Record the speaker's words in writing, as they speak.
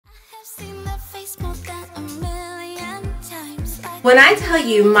When I tell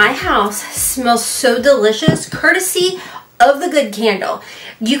you my house smells so delicious, courtesy of the Good Candle.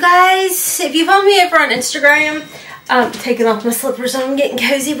 You guys, if you follow me over on Instagram, taking off my slippers, I'm getting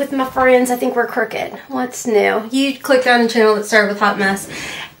cozy with my friends. I think we're crooked. What's new? You clicked on the channel that started with Hotmess.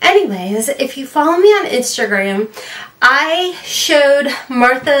 Anyways, if you follow me on Instagram, I showed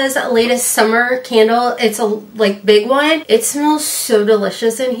Martha's latest summer candle. It's a big one. It smells so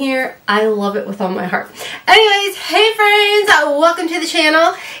delicious in here. I love it with all my heart. Anyways, hey friends, welcome to the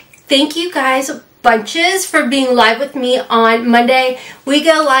channel. Thank you guys bunches for being live with me on Monday. We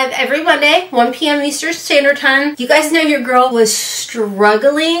go live every Monday, 1 p.m. Eastern Standard Time. You guys know your girl was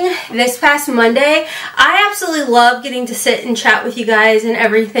struggling this past Monday. I absolutely love getting to sit and chat with you guys and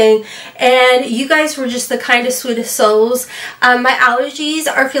everything. And you guys were just the kindest, sweetest souls. My allergies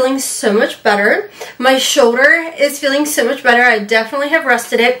are feeling so much better. My shoulder is feeling so much better. I definitely have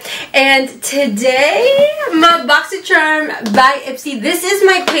rested it. And today, my Boxycharm by Ipsy. This is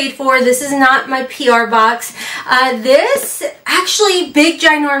my paid for. This is not my PR box. This actually big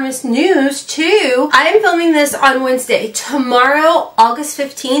ginormous news too. I am filming this on Wednesday. Tomorrow, August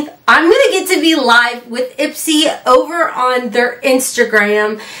 15th, I'm gonna get to be live with Ipsy over on their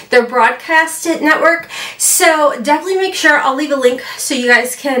Instagram, their broadcast network. So definitely make sure, I'll leave a link so you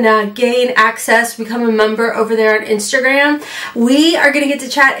guys can gain access, become a member over there on Instagram. We are gonna get to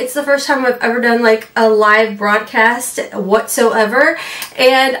chat. It's the first time I've ever done like a live broadcast whatsoever,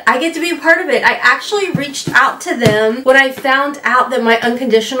 and I get to be a part of it. I actually reached out to them when I found out that my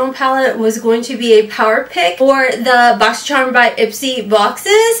Unconditional palette was going to be a power pick for the Boxycharm by Ipsy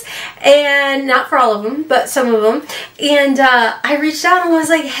boxes, and not for all of them, but some of them. And I reached out and was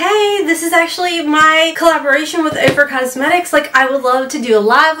like, hey, this is actually my collaboration with OFRA Cosmetics. Like, I would love to do a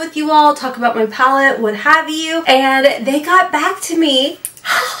live with you all, talk about my palette, what have you. And they got back to me.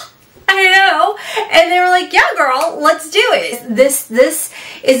 I know. And they were like, yeah, girl, let's do it. This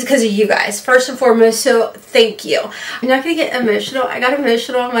is because of you guys, first and foremost, so thank you. I'm not going to get emotional. I got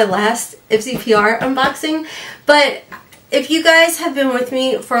emotional on my last Ipsy PR unboxing, but if you guys have been with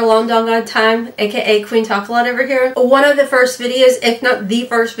me for a long doggone time, aka Queen Talk a Lot over here, one of the first videos, if not the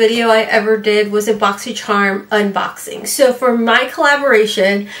first video I ever did, was a Boxycharm unboxing. So for my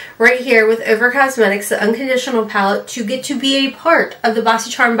collaboration right here with OFRA Cosmetics, the Unconditional palette, to get to be a part of the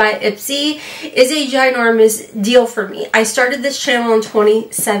Boxycharm by Ipsy is a ginormous deal for me. I started this channel in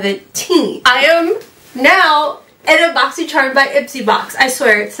 2017. I am now in a Boxycharm by Ipsy box. I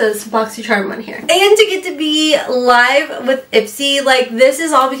swear it says Boxycharm on here. And to get to be live with Ipsy, like, this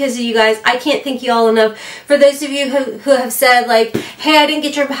is all because of you guys. I can't thank you all enough. For those of you who have said, like, hey, I didn't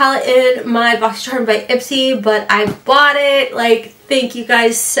get your palette in my Boxycharm by Ipsy, but I bought it. Like, thank you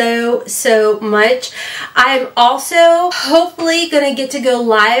guys so much. I'm also hopefully gonna get to go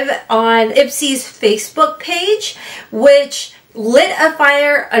live on Ipsy's Facebook page, which lit a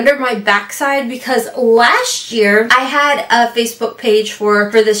fire under my backside because last year I had a Facebook page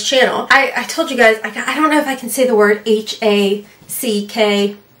for this channel. I told you guys, I don't know if I can say the word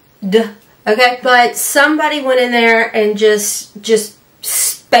H-A-C-K, okay? But somebody went in there and just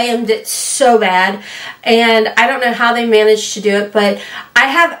spammed it so bad, and I don't know how they managed to do it, but I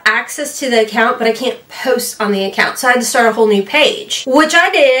have access to the account, but I can't post on the account, so I had to start a whole new page, which I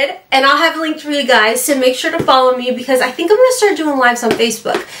did, and I'll have a link for you guys, so make sure to follow me because I think I'm going to start doing lives on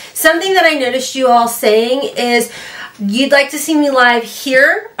Facebook. Something that I noticed you all saying is you'd like to see me live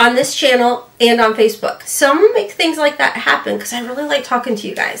here on this channel and on Facebook. So I'm going to make things like that happen because I really like talking to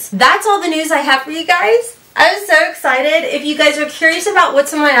you guys. That's all the news I have for you guys. I'm so excited. If you guys are curious about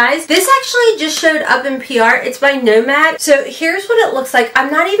what's in my eyes, this actually just showed up in PR. It's by Nomad. So here's what it looks like.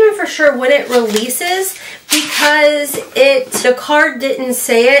 I'm not even for sure when it releases because the card didn't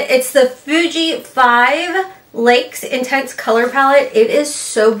say it. It's the Fuji 5 Lakes Intense Color Palette. It is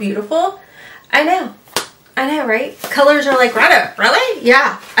so beautiful. I know, right? Colors are like, Rada, really?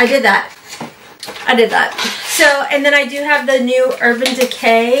 Yeah, I did that. So, and then I do have the new Urban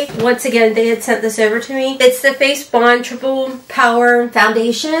Decay. Once again, they had sent this over to me. It's the Face Bond Triple Power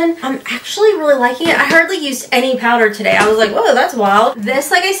Foundation. I'm actually really liking it. I hardly used any powder today. I was like, whoa, that's wild.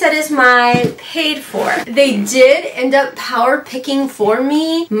 This, like I said, is my paid for. They did end up power picking for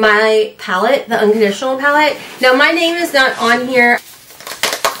me my palette, the Unconditional palette. Now, my name is not on here.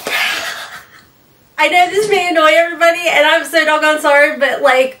 I know this may annoy everybody, and I'm so doggone sorry, but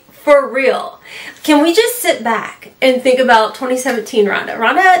like, for real. Can we just sit back and think about 2017 Rhonda?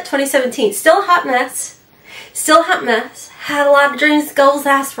 Rhonda 2017, still a hot mess. Still a hot mess. Had a lot of dreams, goals,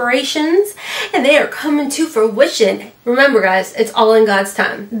 aspirations, and they are coming to fruition. Remember guys, it's all in God's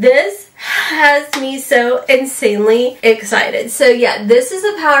time. This has me so insanely excited. So yeah, this is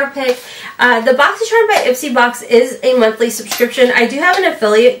a power pick. The Boxycharm by Ipsy box is a monthly subscription. I do have an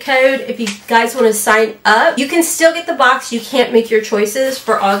affiliate code if you guys want to sign up. You can still get the box. You can't make your choices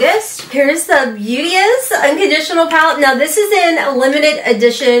for August. Here's the Beauteous Unconditional palette. Now this is in limited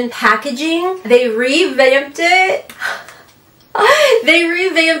edition packaging. They revamped it. They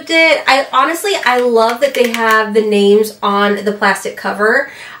revamped it. I love that they have the names on the plastic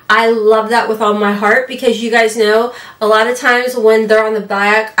cover. I love that with all my heart, because you guys know a lot of times when they're on the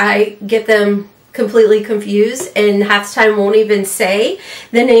back, I get them completely confused and half the time won't even say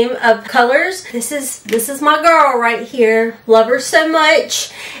the name of colors. This is my girl right here. Love her so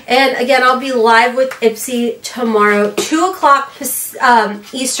much. And again, I'll be live with Ipsy tomorrow, 2 o'clock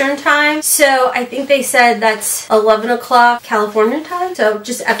Eastern time. So I think they said that's 11 o'clock California time. So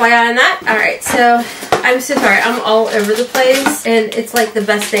just FYI on that. Alright, so I'm so sorry. I'm all over the place and it's like the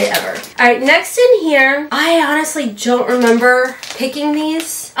best day ever. Alright, next in here, I honestly don't remember picking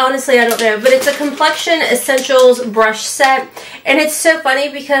these. Honestly, I don't know. But it's a Complexion Essentials brush set. And it's so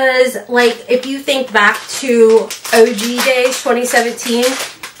funny because, like, if you think back to OG days, 2017,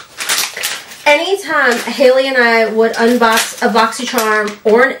 anytime Haley and I would unbox a Boxycharm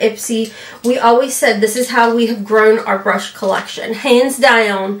or an Ipsy, we always said this is how we have grown our brush collection. Hands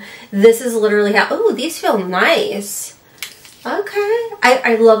down, this is literally how... Oh, these feel nice. Okay.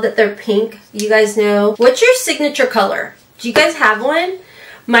 I love that they're pink. You guys know. What's your signature color? Do you guys have one?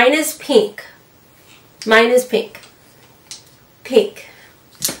 Mine is pink. Mine is pink. Pink.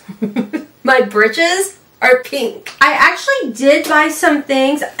 My britches are pink. I actually did buy some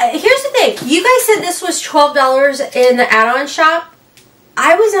things. Here's the thing. You guys said this was $12 in the add-on shop.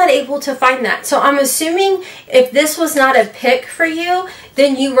 I was not able to find that. So I'm assuming if this was not a pick for you,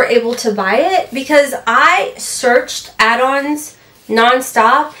 then you were able to buy it, because I searched add-ons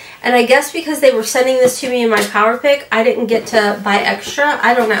non-stop. And I guess because they were sending this to me in my power pick, I didn't get to buy extra.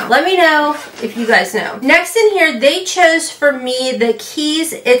 I don't know. Let me know if you guys know. Next in here, they chose for me the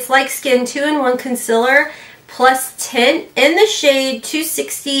Keys It's Like Skin 2-in-1 Concealer plus tint in the shade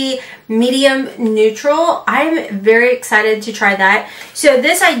 260 Medium Neutral. I'm very excited to try that. So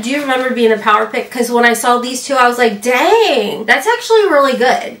this I do remember being a power pick, because when I saw these two, I was like, dang, that's actually really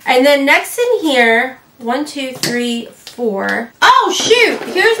good. And then next in here, 1, 2, 3, 4. Oh shoot,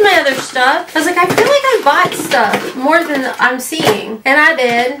 here's my other stuff. I was like, I feel like I bought stuff more than I'm seeing, and I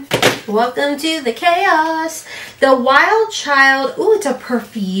did. Welcome to the chaos. The Wild Child. Ooh, it's a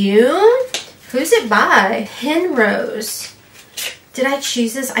perfume. Who's it by? Penrose. Did I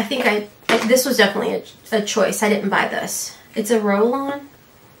choose this? I think this was definitely a choice. I didn't buy this. It's a roll-on.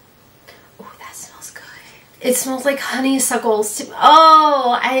 Oh, that smells good. It smells like honeysuckles.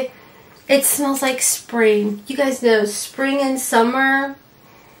 Oh, it smells like spring. You guys know spring and summer.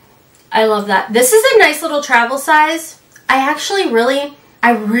 I love that. This is a nice little travel size. I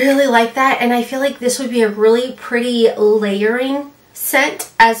really like that, and I feel like this would be a really pretty layering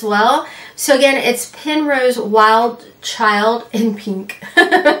scent as well. So again, it's Penrose Wild Child in pink.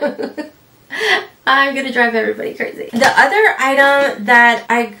 I'm gonna drive everybody crazy. The other item that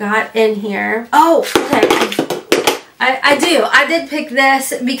I got in here. Oh, okay. I did pick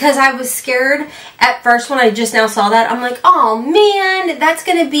this because I was scared at first when I just now saw that. I'm like, oh man, that's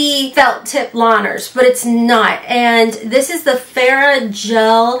going to be felt tip liners, but it's not. And this is the Farrah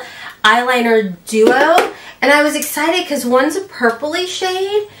Gel Eyeliner Duo. And I was excited because one's a purpley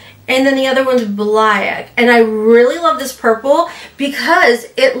shade and then the other one's black. And I really love this purple because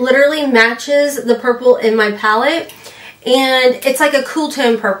it literally matches the purple in my palette. And it's like a cool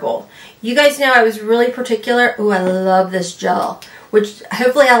tone purple. You guys know I was really particular. Ooh, I love this gel, which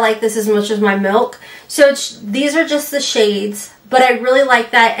hopefully I like this as much as my milk. So these are just the shades, but I really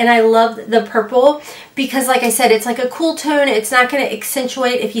like that, and I love the purple because, like I said, it's like a cool tone. It's not going to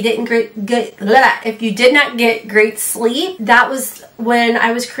accentuate if you did not get great sleep. That was when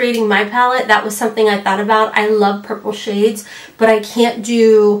I was creating my palette. That was something I thought about. I love purple shades, but I can't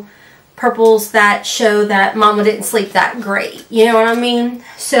do purples that show that mama didn't sleep that great. You know what I mean?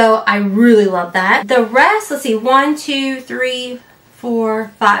 So I really love that. The rest, let's see, 1, 2, 3, 4,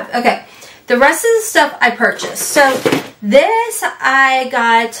 5. Okay. The rest of the stuff I purchased. So this I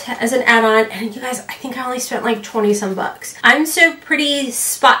got as an add-on, and you guys, I think I only spent like 20 some bucks. I'm So Pretty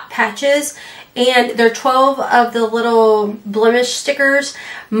spot patches, and they're 12 of the little blemish stickers.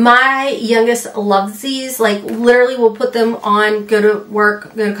 My youngest loves these. Like, literally will put them on, go to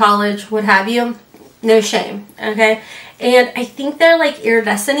work, go to college, what have you. No shame, okay? And I think they're like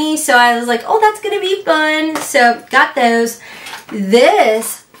iridescent-y, so I was like, oh, that's gonna be fun. So got those.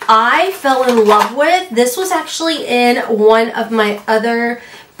 This I fell in love with. This was actually in one of my other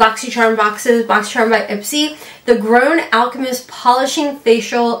Boxycharm boxes, Boxycharm by Ipsy. The Grown Alchemist Polishing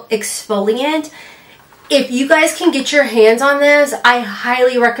Facial Exfoliant. If you guys can get your hands on this, I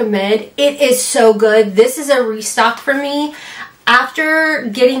highly recommend. It is so good. This is a restock for me. After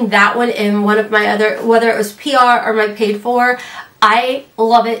getting that one in one of my other, whether it was PR or my paid for, I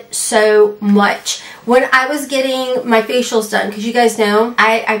love it so much. When I was getting my facials done, because you guys know,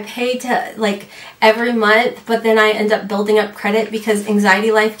 I pay to like every month, but then I end up building up credit because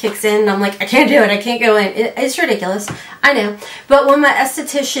anxiety life kicks in and I'm like, I can't do it, I can't go in. It's ridiculous, I know. But when my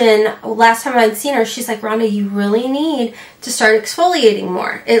esthetician, last time I'd seen her, she's like, Rhonda, you really need to start exfoliating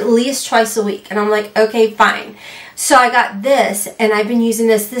more, at least twice a week. And I'm like, okay, fine. So I got this, and I've been using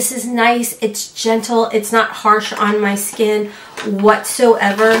this. This is nice. It's gentle. It's not harsh on my skin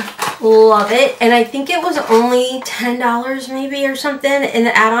whatsoever. Love it. And I think it was only $10 maybe or something in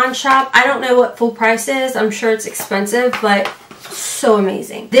the add-on shop. I don't know what full price is. I'm sure it's expensive, but so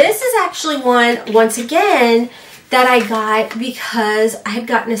amazing. This is actually one, once again, that I got because I had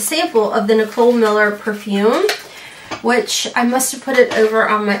gotten a sample of the Nicole Miller perfume, which I must have put it over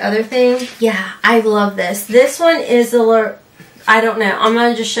on my other thing. Yeah, I love this. This one is a little, I don't know. I'm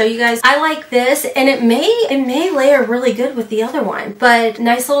going to just show you guys. I like this, and it may layer really good with the other one, but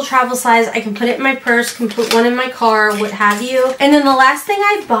nice little travel size. I can put it in my purse, can put one in my car, what have you. And then the last thing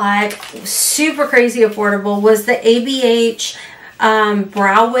I bought, super crazy affordable, was the ABH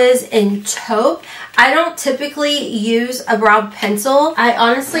Brow Wiz in Taupe. I don't typically use a brow pencil. I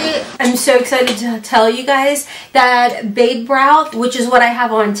honestly am so excited to tell you guys that Babe Brow, which is what I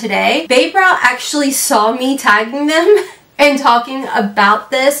have on today, Babe Brow actually saw me tagging them and talking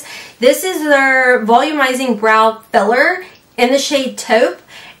about this. This is their volumizing brow filler in the shade Taupe.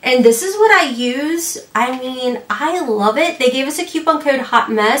 And this is what I use. I mean, I love it. They gave us a coupon code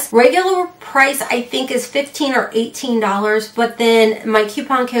Hotmess. Regular price, I think, is $15 or $18. But then my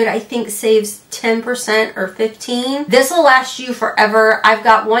coupon code, I think, saves 10% or $15. This will last you forever. I've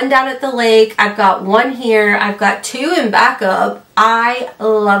got one down at the lake. I've got one here. I've got two in backup. I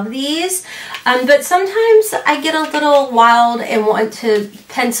love these. But sometimes I get a little wild and want to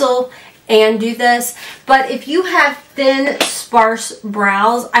pencil and do this. But if you have thin, sparse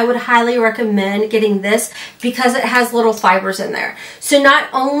brows, I would highly recommend getting this because it has little fibers in there. So not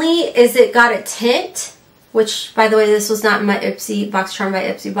only is it got a tint, which, by the way, this was not in my Ipsy Boxycharm by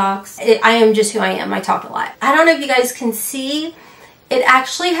Ipsy box. I am just who I am. I talk a lot. I don't know if you guys can see. It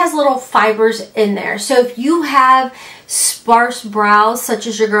actually has little fibers in there. So if you have sparse brows, such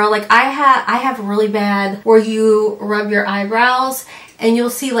as your girl, like I have really bad where you rub your eyebrows and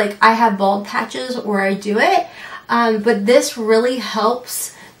you'll see like I have bald patches where I do it. But this really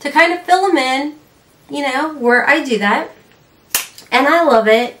helps to kind of fill them in, you know, where I do that. And I love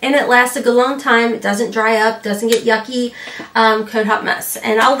it. And it lasts a good long time. It doesn't dry up, doesn't get yucky. Code Hotmess.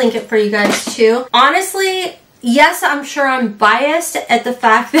 And I'll link it for you guys too. Honestly, yes, I'm sure I'm biased at the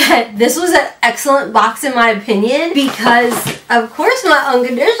fact that this was an excellent box in my opinion because, of course, my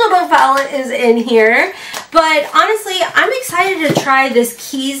Unconditional palette is in here. But honestly, I'm excited to try this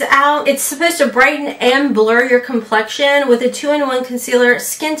Keys out. It's supposed to brighten and blur your complexion with a 2-in-1 concealer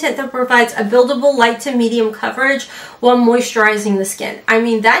skin tint that provides a buildable light to medium coverage while moisturizing the skin. I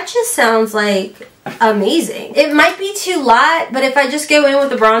mean, that just sounds like amazing. It might be too light, but if I just go in with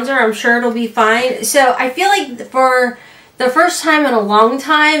the bronzer, I'm sure it'll be fine. So I feel like for the first time in a long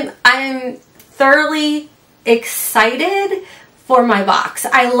time, I'm thoroughly excited for my box.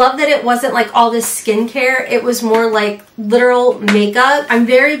 I love that it wasn't like all this skincare. It was more like literal makeup. I'm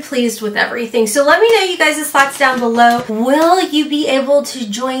very pleased with everything. So let me know you guys' thoughts down below. Will you be able to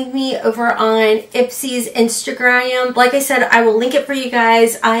join me over on Ipsy's Instagram? Like I said, I will link it for you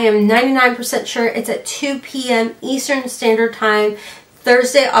guys. I am 99% sure it's at 2 p.m. Eastern Standard Time,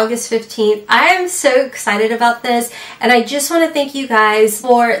 Thursday, August 15th. I am so excited about this, and I just want to thank you guys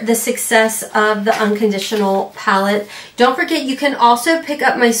for the success of the Unconditional palette. Don't forget, you can also pick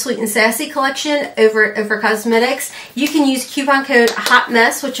up my Sweet and Sassy collection over at OFRA Cosmetics. You can use coupon code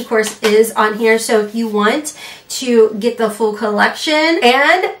HOTMESS, which of course is on here, so if you want to get the full collection.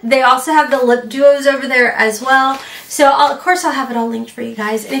 And they also have the lip duos over there as well. So of course I'll have it all linked for you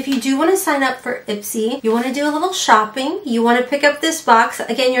guys. And if you do want to sign up for Ipsy, you want to do a little shopping, you want to pick up this box,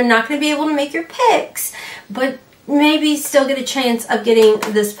 again, you're not going to be able to make your picks, but maybe still get a chance of getting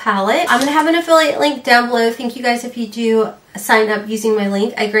this palette. I'm going to have an affiliate link down below. Thank you guys if you do sign up using my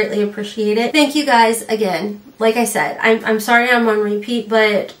link. I greatly appreciate it. Thank you guys again. Like I said, I'm sorry I'm on repeat,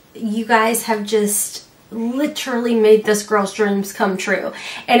 but you guys have just literally made this girl's dreams come true.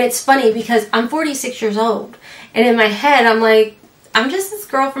 And it's funny because I'm 46 years old, and in my head I'm like, I'm just this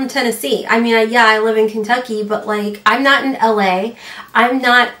girl from Tennessee. I mean, yeah, I live in Kentucky, but like, I'm not in LA. I'm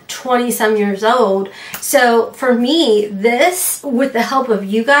not 20 some years old. So for me, this, with the help of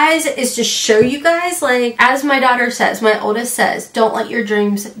you guys, is to show you guys, like, as my daughter says, my oldest says, don't let your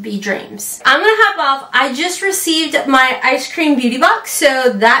dreams be dreams. I'm gonna hop off. I just received my ice cream beauty box,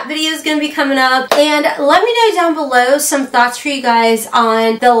 so that video is gonna be coming up. And let me know down below some thoughts for you guys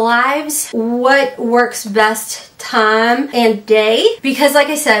on the lives, what works best time and day, because like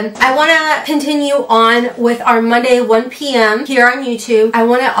I said, I want to continue on with our Monday 1 p.m. here on YouTube. I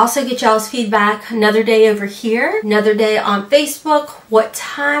want to also get y'all's feedback. Another day over here, another day on Facebook. What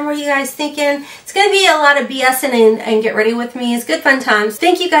time were you guys thinking? It's going to be a lot of BSing and get ready with me. It's good fun times.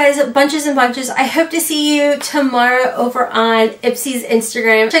 Thank you guys bunches and bunches. I hope to see you tomorrow over on Ipsy's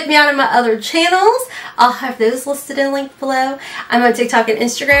Instagram. Check me out on my other channels. I'll have those listed and linked below. I'm on TikTok and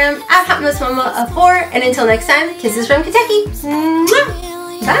Instagram at hotmessmommabusiness. And until next time, kisses from Kentucky.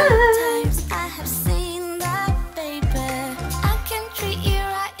 Mwah! Bye!